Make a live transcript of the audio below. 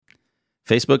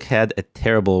Facebook had a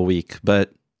terrible week,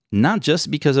 but not just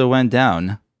because it went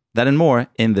down. That and more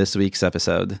in this week's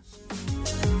episode.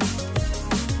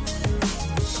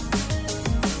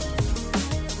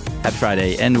 Happy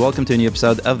Friday, and welcome to a new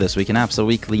episode of This Week in Apps, a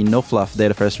weekly no-fluff,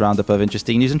 data-first roundup of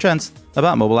interesting news and trends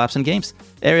about mobile apps and games.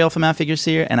 Ariel from AppFigures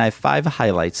here, and I have 5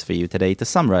 highlights for you today to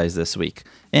summarize this week.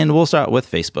 And we'll start with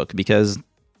Facebook, because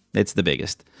it's the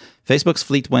biggest. Facebook's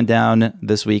fleet went down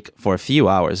this week for a few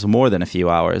hours, more than a few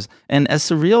hours. And as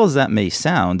surreal as that may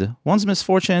sound, one's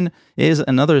misfortune is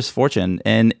another's fortune.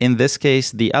 And in this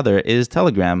case, the other is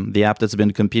Telegram, the app that's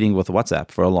been competing with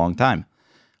WhatsApp for a long time.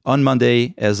 On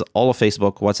Monday, as all of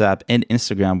Facebook, WhatsApp, and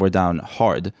Instagram were down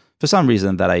hard, for some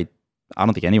reason that I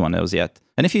don't think anyone knows yet.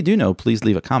 And if you do know, please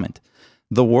leave a comment.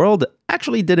 The world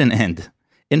actually didn't end.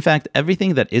 In fact,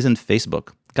 everything that isn't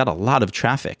Facebook got a lot of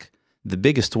traffic. The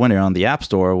biggest winner on the App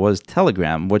Store was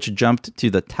Telegram, which jumped to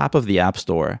the top of the App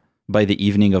Store by the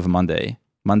evening of Monday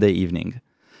evening.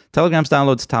 Telegram's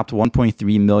downloads topped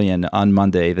 1.3 million on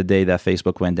Monday, the day that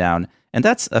Facebook went down, and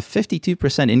that's a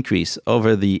 52% increase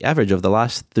over the average of the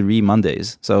last 3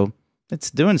 Mondays. So it's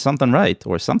doing something right,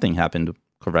 or something happened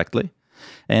correctly.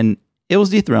 And it was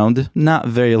dethroned not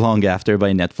very long after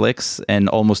by Netflix and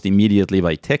almost immediately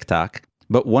by TikTok.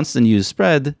 But once the news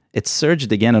spread, it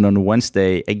surged again, and on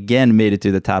Wednesday, again made it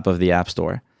to the top of the App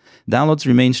Store. Downloads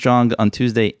remained strong on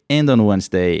Tuesday and on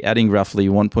Wednesday, adding roughly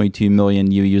 1.2 million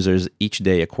new users each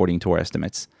day, according to our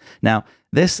estimates. Now,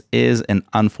 this is an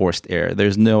unforced error.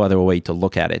 There's no other way to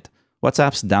look at it.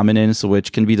 WhatsApp's dominance,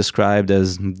 which can be described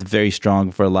as very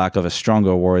strong for lack of a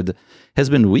stronger word, has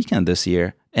been weakened this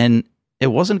year. And it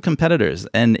wasn't competitors,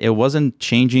 and it wasn't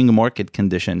changing market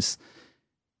conditions.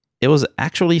 It was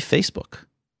actually Facebook.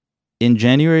 In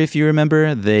January, if you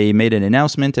remember, they made an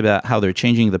announcement about how they're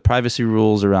changing the privacy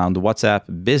rules around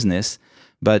WhatsApp Business,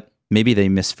 but maybe they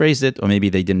misphrased it, or maybe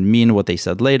they didn't mean what they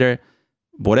said later.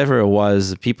 Whatever it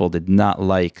was, people did not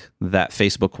like that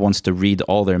Facebook wants to read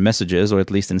all their messages, or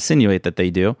at least insinuate that they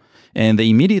do, and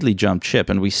they immediately jumped ship,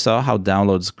 and we saw how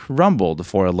downloads crumbled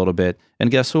for a little bit,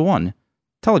 and guess who won?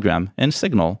 Telegram and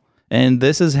Signal. And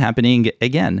this is happening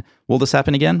again. Will this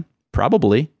happen again?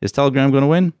 Probably. Is Telegram going to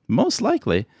win? Most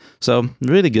likely. So,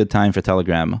 really good time for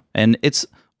Telegram. And it's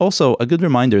also a good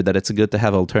reminder that it's good to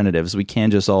have alternatives. We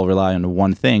can't just all rely on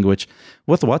one thing, which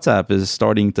with WhatsApp is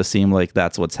starting to seem like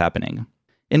that's what's happening.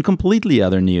 In completely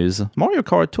other news, Mario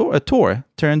Kart Tour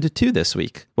turned 2 this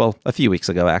week. Well, a few weeks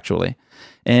ago, actually.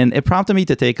 And it prompted me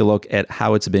to take a look at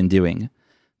how it's been doing.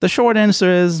 The short answer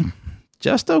is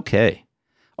just okay.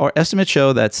 Our estimates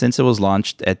show that since it was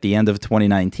launched at the end of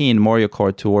 2019, Mario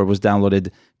Kart Tour was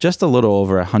downloaded just a little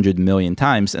over 100 million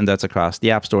times, and that's across the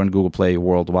App Store and Google Play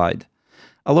worldwide.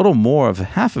 A little more of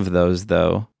half of those,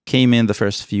 though, came in the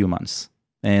first few months,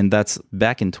 and that's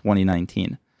back in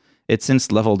 2019. It's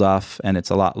since leveled off, and it's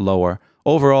a lot lower.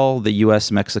 Overall, the US,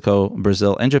 Mexico,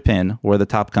 Brazil, and Japan were the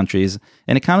top countries,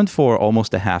 and accounted for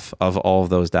almost a half of all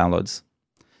of those downloads.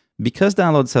 Because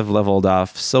downloads have leveled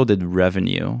off, so did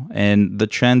revenue, and the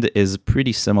trend is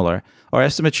pretty similar. Our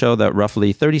estimates show that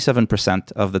roughly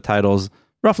 37% of the titles,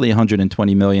 roughly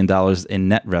 $120 million in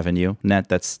net revenue, net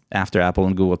that's after Apple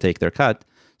and Google take their cut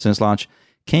since launch,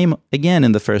 came again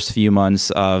in the first few months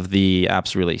of the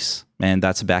app's release, and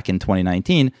that's back in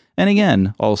 2019, and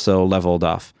again, also leveled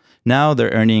off. Now they're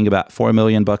earning about $4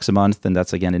 million a month, and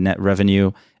that's again in net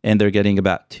revenue, and they're getting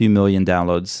about 2 million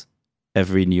downloads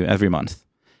every month.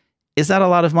 Is that a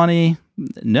lot of money?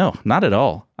 No, not at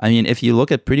all. I mean, if you look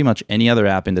at pretty much any other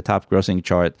app in the top grossing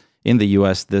chart in the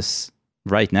US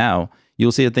right now,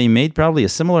 you'll see that they made probably a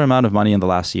similar amount of money in the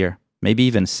last year, maybe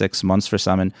even 6 months for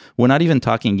some. And we're not even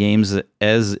talking games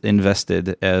as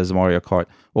invested as Mario Kart,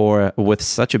 or with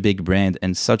such a big brand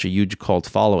and such a huge cult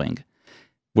following.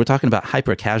 We're talking about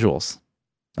hyper casuals.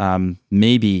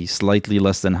 Maybe slightly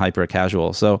less than hyper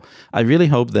casual. So I really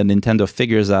hope that Nintendo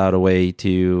figures out a way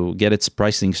to get its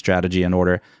pricing strategy in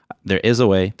order. There is a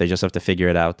way, they just have to figure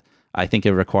it out. I think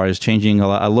it requires changing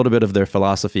a little bit of their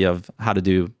philosophy of how to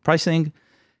do pricing,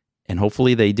 and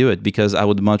hopefully they do it, because I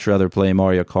would much rather play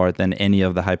Mario Kart than any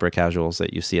of the hyper casuals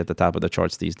that you see at the top of the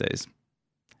charts these days.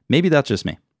 Maybe that's just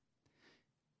me.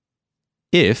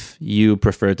 If you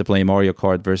prefer to play Mario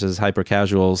Kart versus hyper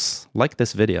casuals, like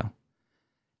this video.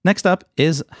 Next up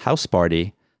is House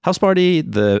Party. House Party,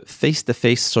 the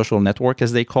face-to-face social network,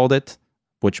 as they called it,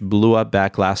 which blew up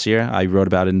back last year, I wrote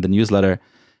about it in the newsletter,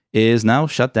 is now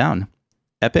shut down.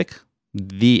 Epic,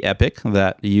 the Epic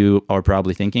that you are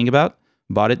probably thinking about,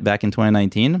 bought it back in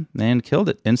 2019 and killed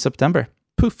it in September.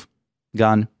 Poof,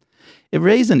 gone. It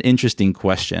raised an interesting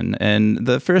question, and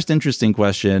the first interesting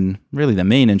question, really the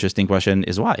main interesting question,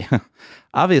 is why?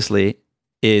 Obviously,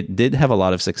 it did have a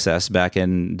lot of success back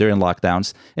during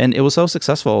lockdowns, and it was so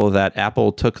successful that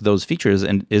Apple took those features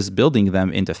and is building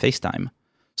them into FaceTime.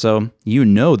 So you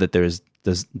know that there's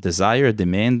desire,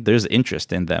 demand, there's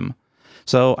interest in them.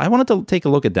 So I wanted to take a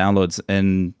look at downloads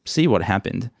and see what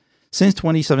happened. Since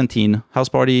 2017, House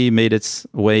Party made its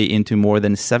way into more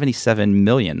than 77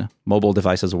 million mobile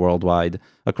devices worldwide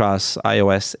across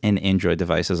iOS and Android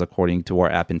devices, according to our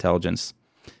App Intelligence.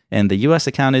 And the US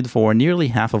accounted for nearly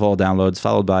half of all downloads,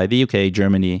 followed by the UK,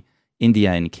 Germany,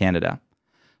 India, and Canada.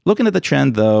 Looking at the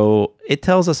trend, though, it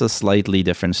tells us a slightly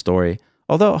different story.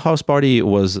 Although House Party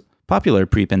was popular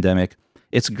pre-pandemic,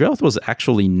 its growth was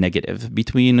actually negative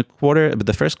between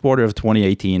the first quarter of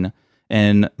 2018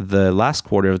 and the last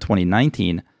quarter of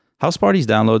 2019. House Party's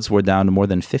downloads were down more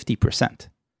than 50%.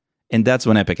 And that's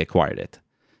when Epic acquired it.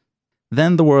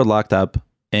 Then the world locked up,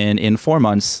 and in 4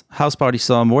 months, House Party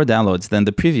saw more downloads than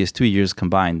the previous 2 years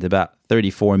combined, about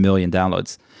 34 million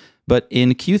downloads. But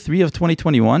in Q3 of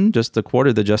 2021, just the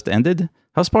quarter that just ended,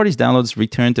 House Party's downloads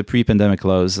returned to pre-pandemic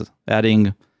lows,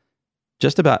 adding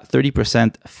just about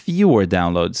 30% fewer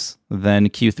downloads than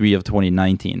Q3 of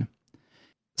 2019.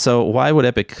 So why would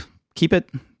Epic keep it?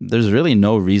 There's really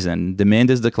no reason.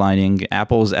 Demand is declining.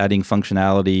 Apple's adding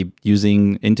functionality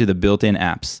using into the built-in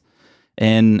apps.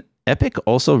 And Epic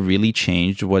also really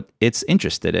changed what it's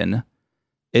interested in.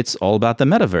 It's all about the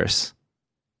metaverse.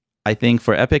 I think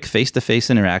for Epic, face-to-face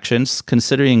interactions,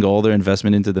 considering all their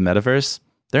investment into the metaverse,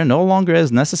 they're no longer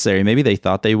as necessary. Maybe they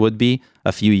thought they would be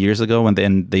a few years ago when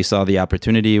then they saw the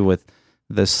opportunity with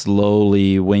the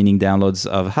slowly waning downloads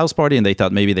of House Party, and they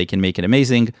thought maybe they can make it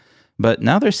amazing. But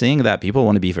now they're seeing that people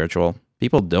want to be virtual.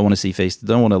 People don't want to see face,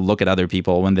 don't want to look at other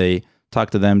people when they talk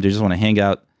to them. They just want to hang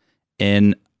out.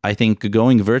 And I think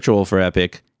going virtual for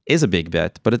Epic is a big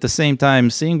bet. But at the same time,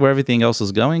 seeing where everything else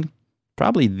is going,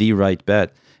 probably the right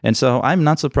bet. And so I'm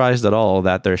not surprised at all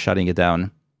that they're shutting it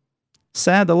down.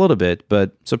 Sad a little bit,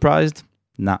 but surprised?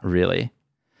 Not really.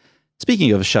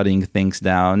 Speaking of shutting things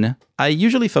down, I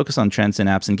usually focus on trends in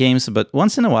apps and games, but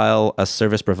once in a while, a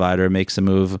service provider makes a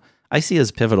move I see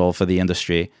as pivotal for the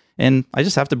industry, and I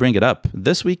just have to bring it up.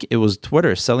 This week, it was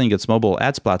Twitter selling its mobile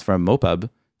ads platform MoPub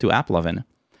to AppLovin,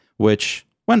 which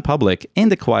went public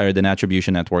and acquired an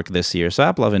attribution network this year, so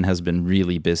AppLovin has been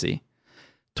really busy.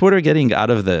 Twitter getting out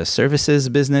of the services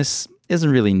business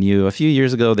isn't really new. A few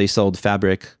years ago, they sold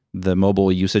Fabric, the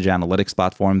mobile usage analytics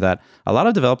platform that a lot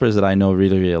of developers that I know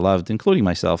really, really loved, including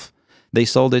myself. They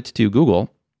sold it to Google,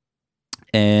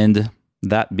 and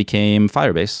that became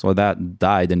Firebase, or that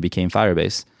died and became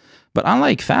Firebase. But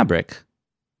unlike Fabric,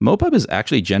 MoPub is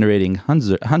actually generating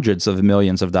hundreds of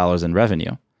millions of dollars in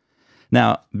revenue.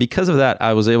 Now, because of that,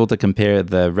 I was able to compare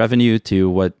the revenue to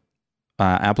what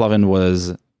AppLovin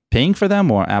was paying for them,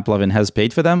 or AppLovin has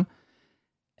paid for them.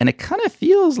 And it kind of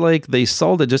feels like they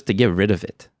sold it just to get rid of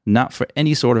it, not for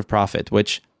any sort of profit,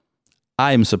 which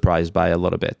I'm surprised by a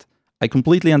little bit. I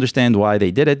completely understand why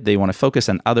they did it. They want to focus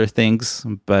on other things,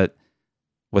 but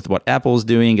with what Apple's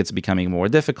doing, it's becoming more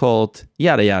difficult,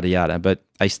 yada, yada, yada. But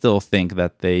I still think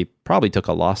that they probably took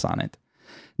a loss on it.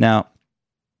 Now,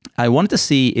 I wanted to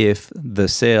see if the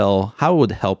sale, how it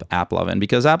would help AppLovin,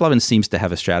 because AppLovin seems to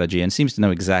have a strategy and seems to know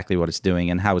exactly what it's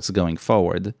doing and how it's going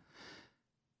forward.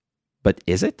 But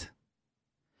is it?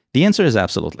 The answer is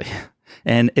absolutely.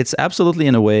 And it's absolutely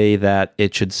in a way that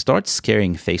it should start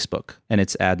scaring Facebook and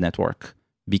its ad network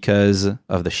because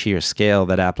of the sheer scale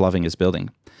that AppLovin is building.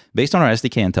 Based on our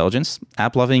SDK intelligence,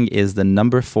 AppLovin is the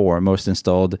number 4 most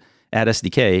installed ad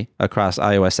SDK across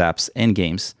iOS apps and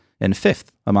games, and 5th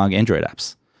among Android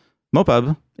apps.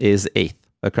 MoPub is 8th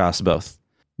across both.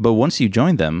 But once you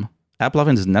join them,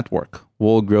 AppLovin's network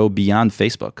will grow beyond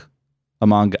Facebook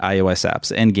among iOS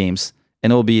apps and games,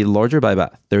 and it will be larger by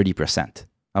about 30%.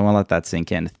 I want to let that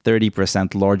sink in.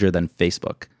 30% larger than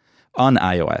Facebook on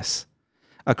iOS.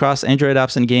 Across Android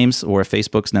apps and games, where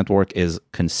Facebook's network is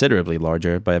considerably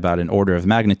larger by about an order of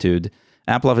magnitude,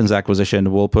 AppLovin's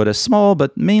acquisition will put a small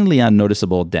but mainly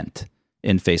unnoticeable dent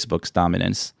in Facebook's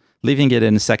dominance, leaving it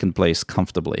in second place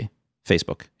comfortably.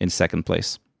 Facebook in second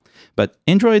place. But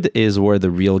Android is where the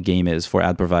real game is for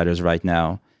ad providers right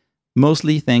now,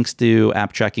 mostly thanks to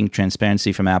app tracking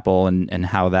transparency from Apple and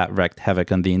how that wreaked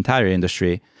havoc on the entire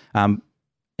industry.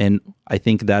 And I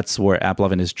think that's where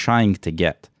AppLovin is trying to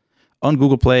get. On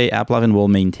Google Play, AppLovin will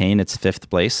maintain its 5th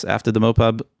place after the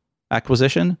MoPub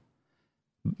acquisition,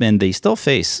 and they still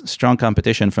face strong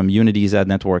competition from Unity's ad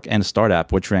network and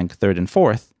Startup, which rank 3rd and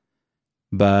 4th,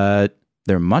 but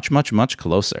they're much, much, much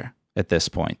closer at this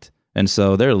point. And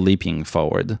so they're leaping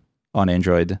forward on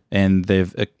Android, and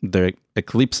they're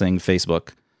eclipsing Facebook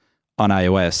on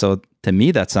iOS. So to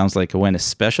me, that sounds like a win,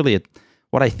 especially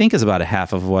what I think is about a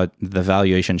half of what the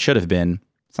valuation should have been.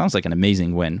 Sounds like an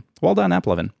amazing win. Well done,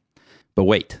 AppLovin. But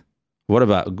wait, what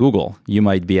about Google? You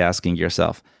might be asking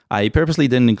yourself. I purposely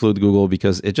didn't include Google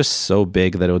because it's just so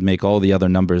big that it would make all the other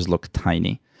numbers look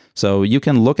tiny. So you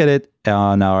can look at it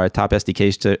on our top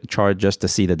SDK chart just to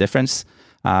see the difference.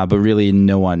 But really,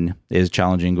 no one is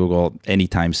challenging Google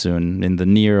anytime soon in the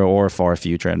near or far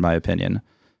future, in my opinion.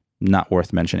 Not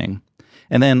worth mentioning.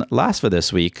 And then last for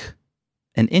this week,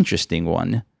 an interesting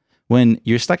one. When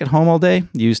you're stuck at home all day,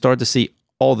 you start to see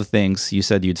all the things you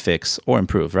said you'd fix or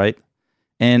improve, right?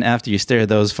 And after you stare at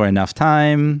those for enough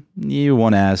time, you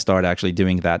want to start actually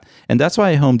doing that. And that's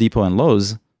why Home Depot and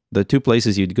Lowe's, the two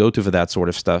places you'd go to for that sort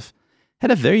of stuff,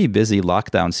 had a very busy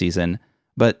lockdown season.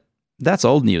 But that's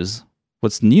old news.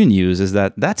 What's new news is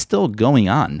that that's still going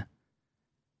on.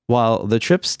 While the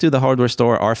trips to the hardware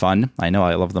store are fun, I know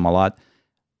I love them a lot,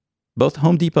 both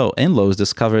Home Depot and Lowe's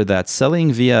discovered that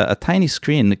selling via a tiny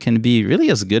screen can be really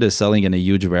as good as selling in a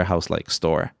huge warehouse-like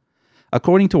store.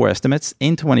 According to our estimates,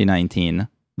 in 2019,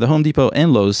 the Home Depot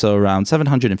and Lowe's saw around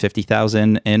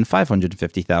 750,000 and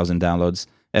 550,000 downloads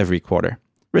every quarter,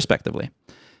 respectively.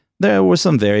 There were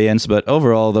some variance, but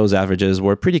overall, those averages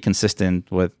were pretty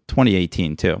consistent with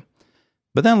 2018 too.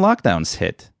 But then lockdowns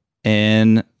hit,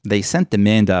 and they sent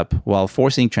demand up while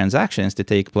forcing transactions to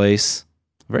take place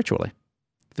virtually,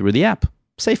 through the app,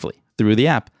 safely, through the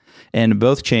app. And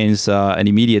both chains saw an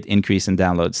immediate increase in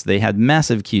downloads. They had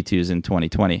massive Q2s in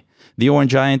 2020. The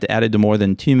Orange Giant added more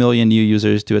than 2 million new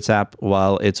users to its app,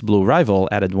 while its Blue rival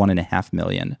added 1.5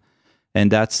 million.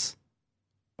 And that's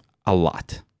a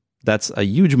lot. That's a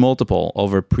huge multiple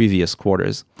over previous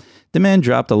quarters. Demand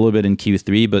dropped a little bit in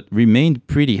Q3, but remained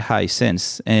pretty high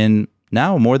since. And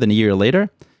now, more than a year later,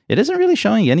 it isn't really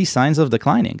showing any signs of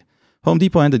declining. Home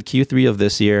Depot ended Q3 of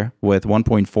this year with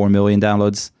 1.4 million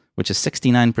downloads, which is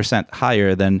 69%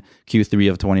 higher than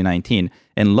Q3 of 2019.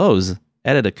 And Lowe's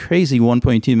added a crazy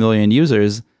 1.2 million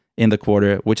users in the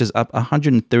quarter, which is up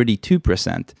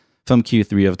 132% from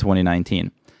Q3 of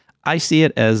 2019. I see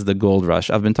it as the gold rush.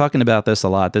 I've been talking about this a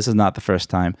lot. This is not the first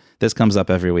time. This comes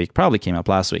up every week. Probably came up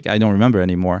last week. I don't remember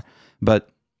anymore. But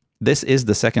this is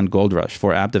the second gold rush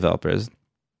for app developers.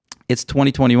 It's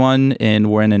 2021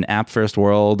 and we're in an app-first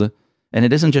world. And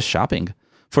it isn't just shopping.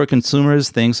 For consumers,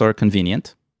 things are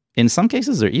convenient. In some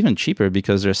cases, they're even cheaper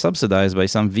because they're subsidized by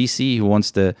some VC who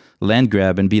wants to land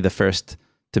grab and be the first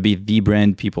to be the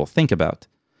brand people think about.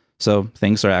 So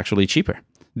things are actually cheaper.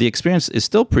 The experience is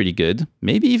still pretty good,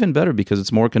 maybe even better because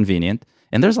it's more convenient.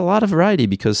 And there's a lot of variety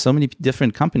because so many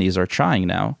different companies are trying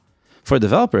now. For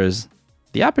developers,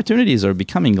 the opportunities are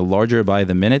becoming larger by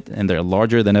the minute and they're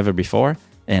larger than ever before.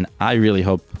 And I really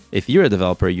hope if you're a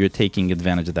developer, you're taking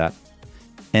advantage of that.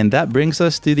 And that brings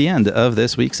us to the end of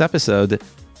this week's episode.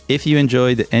 If you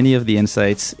enjoyed any of the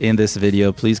insights in this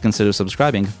video, please consider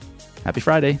subscribing. Happy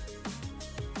Friday.